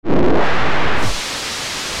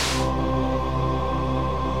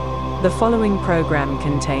The following program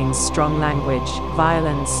contains strong language,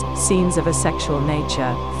 violence, scenes of a sexual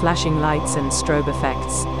nature, flashing lights and strobe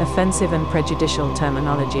effects, offensive and prejudicial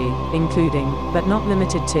terminology, including, but not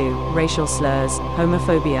limited to, racial slurs,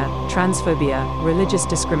 homophobia, transphobia, religious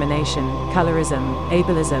discrimination, colorism,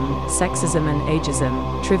 ableism, sexism and ageism,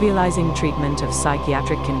 trivializing treatment of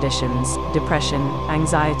psychiatric conditions, depression,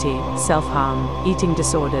 anxiety, self-harm, eating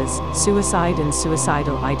disorders, suicide and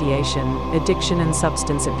suicidal ideation, addiction and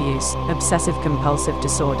substance abuse, obsessive-compulsive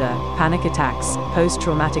disorder, panic attacks,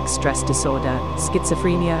 post-traumatic stress disorder,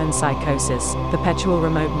 schizophrenia and psychosis, perpetual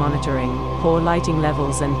remote monitoring, poor lighting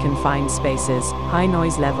levels and confined spaces, high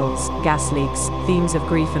noise levels, gas leaks, themes of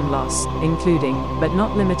grief and loss, including, but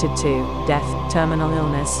not limited to, death, terminal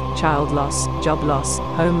illness, child loss, job loss,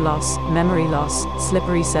 home loss, memory loss,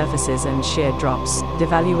 slippery surfaces and shear drops,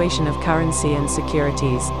 devaluation of currency and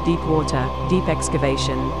securities, deep water, deep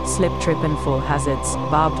excavation, slip, trip and fall hazards,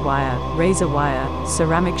 barbed wire, razor wire,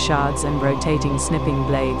 ceramic shards and rotating snipping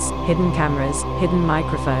blades, hidden cameras, hidden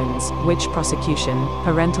microphones, witch prosecution,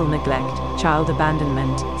 parental neglect, child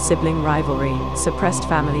abandonment, sibling rivalry, suppressed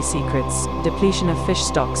family secrets, depletion of fish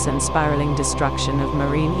stocks and spiraling destruction of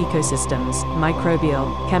marine ecosystems,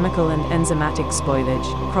 microbial, chemical and enzymatic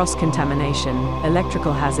spoilage, cross-contamination,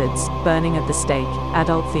 electrical hazards, burning at the stake,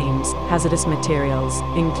 adult themes, hazardous materials,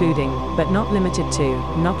 including, but not limited to,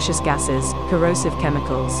 noxious gases, corrosive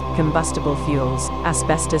chemicals, combustible fuels,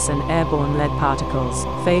 asbestos and airborne lead particles,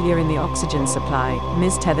 failure in the oxygen supply,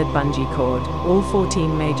 mis-tethered bungee cord, all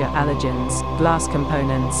 14 major allergens, glass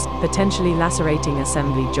components, potentially lacerating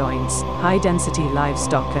assembly joints, high-density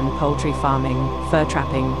livestock and poultry farming, fur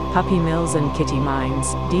trapping, puppy mills and kitty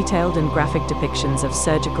mines, detailed and graphic depictions of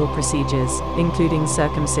surgical procedures, including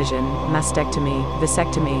circumcision, mastectomy,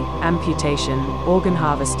 vasectomy, amputation, organ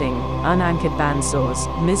harvesting, unanchored bandsaws,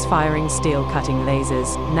 misfiring steel cutting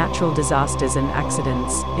lasers, natural disasters and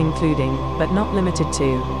accidents, including, but not limited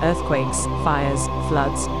to, earthquakes, fires,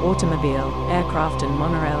 floods, automobile, aircraft and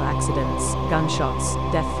monorail accidents, gunshots,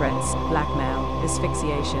 death threats, blackmail,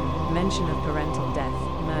 asphyxiation, mention of parental death,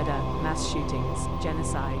 murder, mass shootings,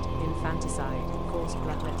 genocide, infanticide, forced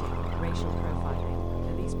bloodletting, racial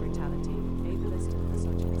profiling, police brutality, ableist and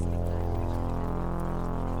misogynistic language.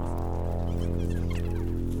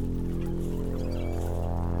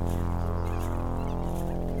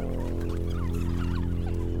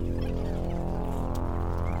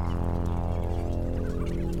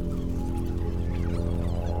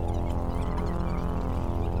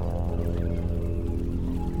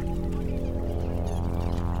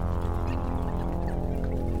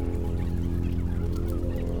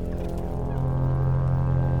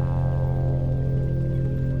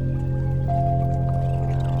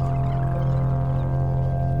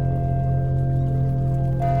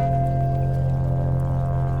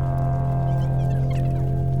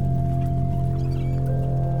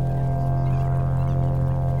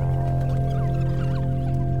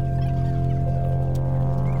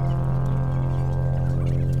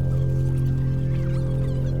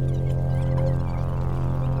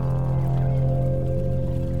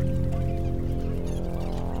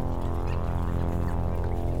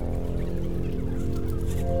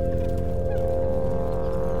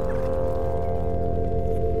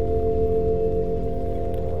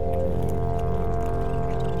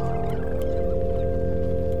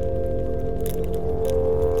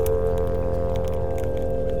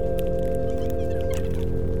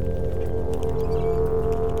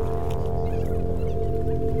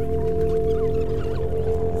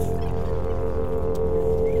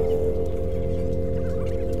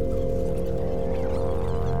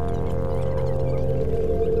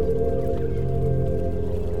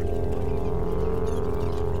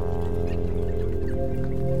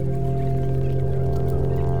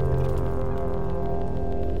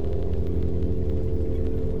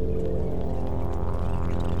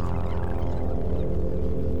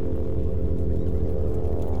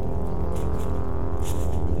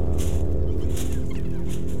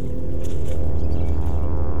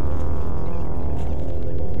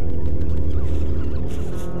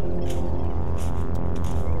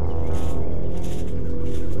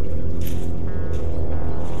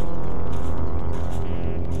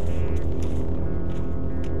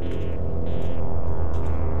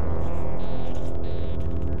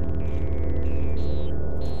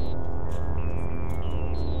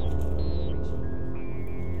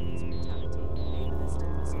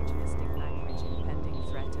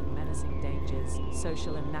 violence,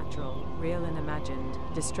 social and natural, real and imagined,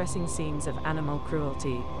 distressing scenes of animal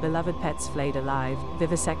cruelty, beloved pets flayed alive,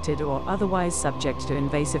 vivisected or otherwise subject to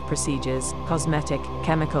invasive procedures, cosmetic,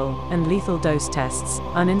 chemical, and lethal dose tests,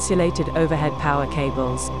 uninsulated overhead power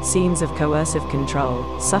cables, scenes of coercive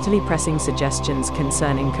control, subtly pressing suggestions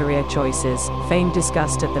concerning career choices, feigned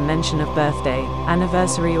disgust at the mention of birthday,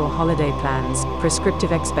 anniversary or holiday plans,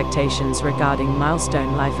 prescriptive expectations regarding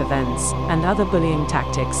milestone life events, and other bullying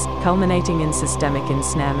tactics, culminating in systemic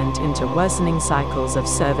ensnarement into worsening cycles of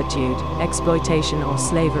servitude, exploitation or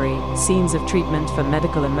slavery, scenes of treatment for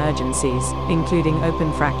medical emergencies, including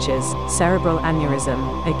open fractures, cerebral aneurysm,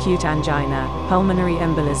 acute angina, pulmonary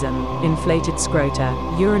embolism, inflated scrota,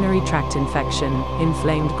 urinary tract infection,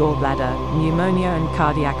 inflamed gallbladder, pneumonia and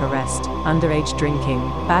cardiac arrest, underage drinking,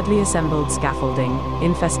 badly assembled scaffolding,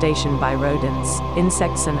 infestation by rodents,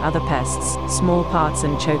 insects and other pests, small parts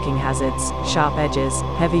and choking hazards, sharp edges,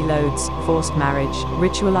 heavy loads, forced marriage,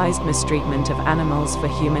 ritualized mistreatment of animals for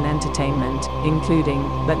human entertainment, including,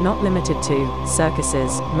 but not limited to,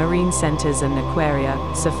 circuses, marine centers and aquaria,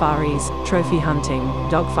 safaris, trophy hunting,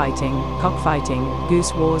 dogfighting, cockfighting,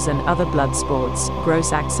 goose wars and other blood sports,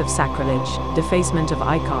 gross acts of sacrilege, defacement of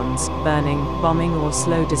icons, burning, bombing or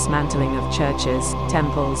slow dismantling of churches,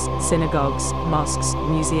 temples, synagogues, mosques,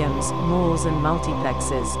 museums, malls and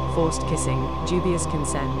multiplexes, forced kissing, dubious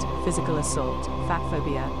consent, physical assault, fat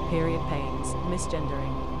phobia, period pains,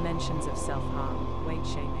 misgendering, mentions of self-harm, weight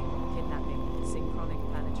shaming, kidnapping, synchronic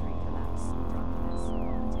planetary collapse, drunkenness,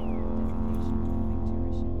 vomiting, defecation,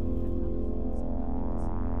 micturition, and other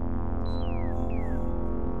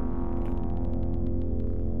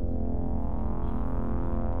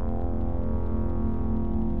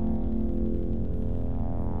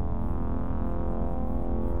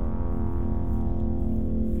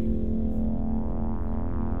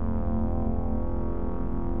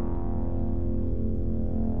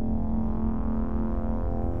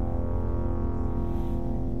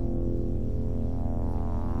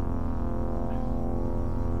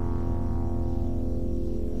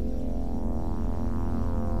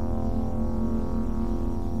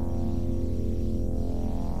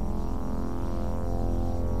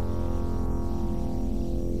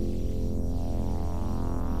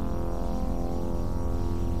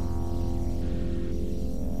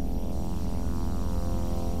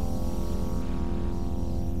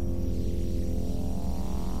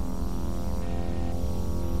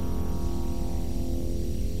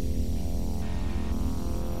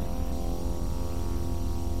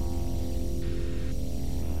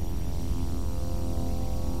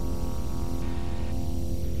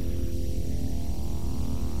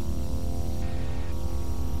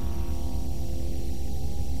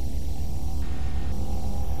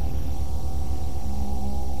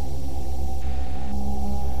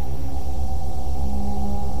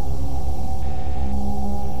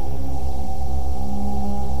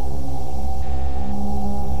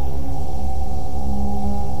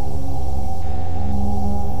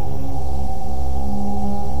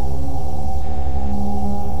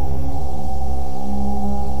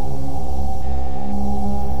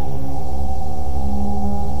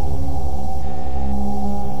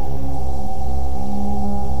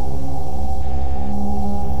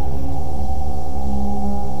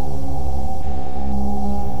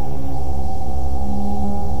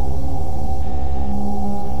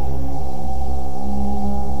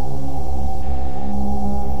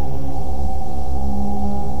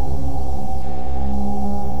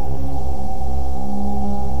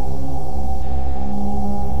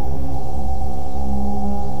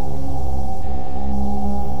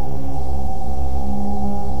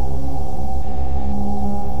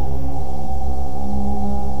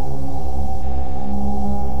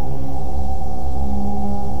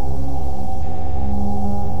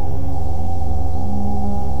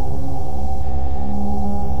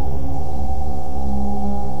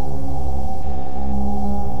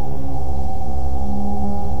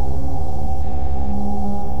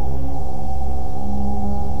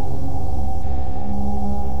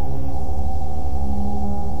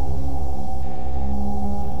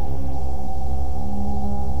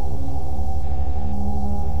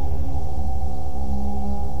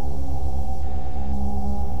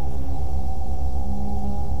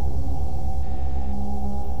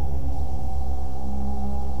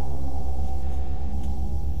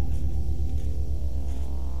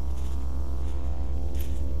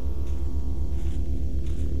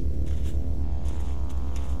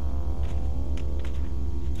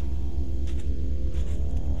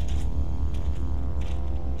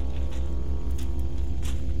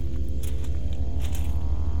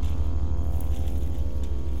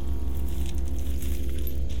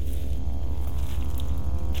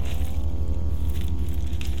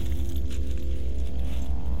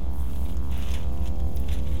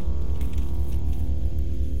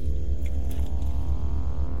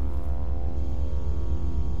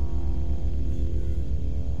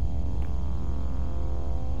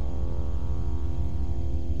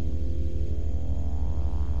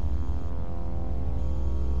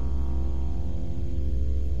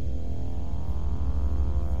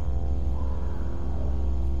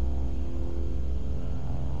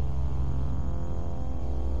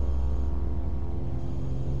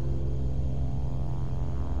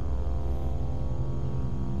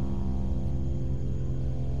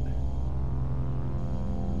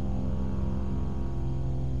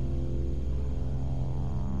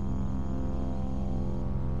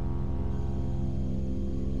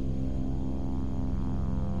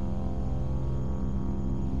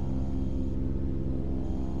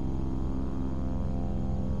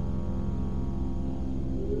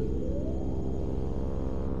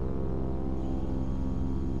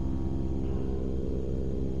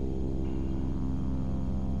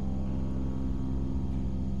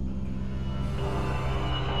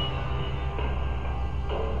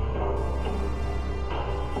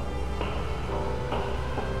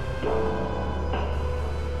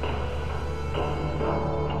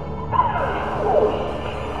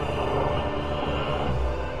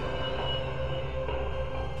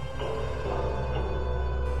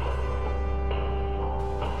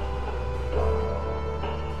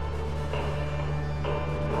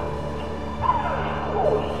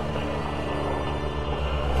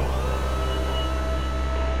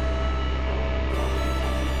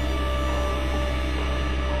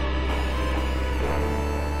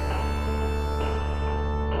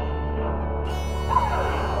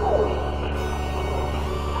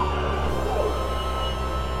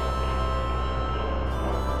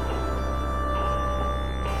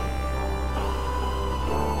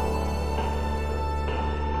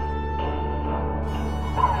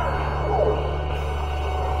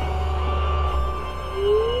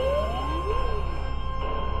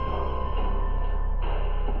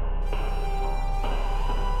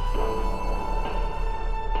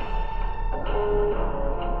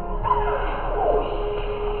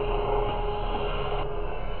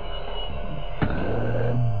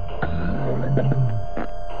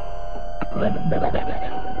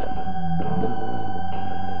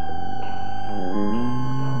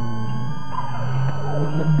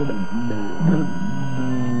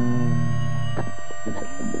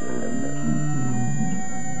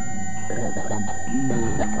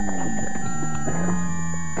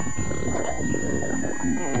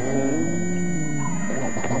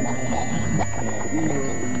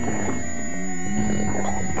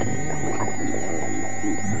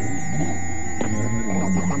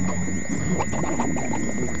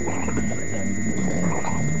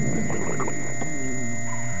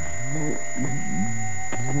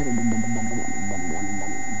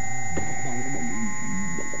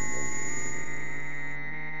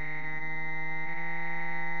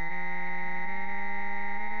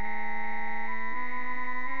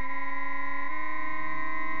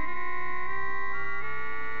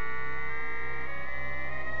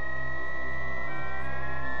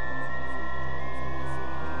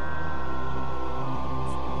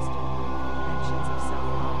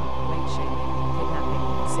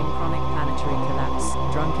Synchronic planetary collapse,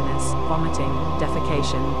 drunkenness, vomiting,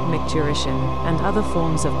 defecation, micturition, and other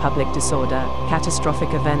forms of public disorder,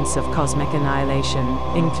 catastrophic events of cosmic annihilation,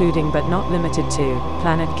 including but not limited to,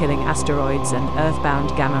 planet-killing asteroids and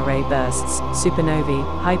earthbound gamma-ray bursts, supernovae,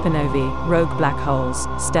 hypernovae, rogue black holes,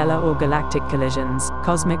 stellar or galactic collisions,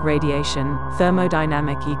 cosmic radiation,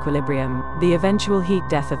 thermodynamic equilibrium, the eventual heat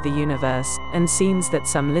death of the universe, and scenes that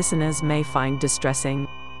some listeners may find distressing.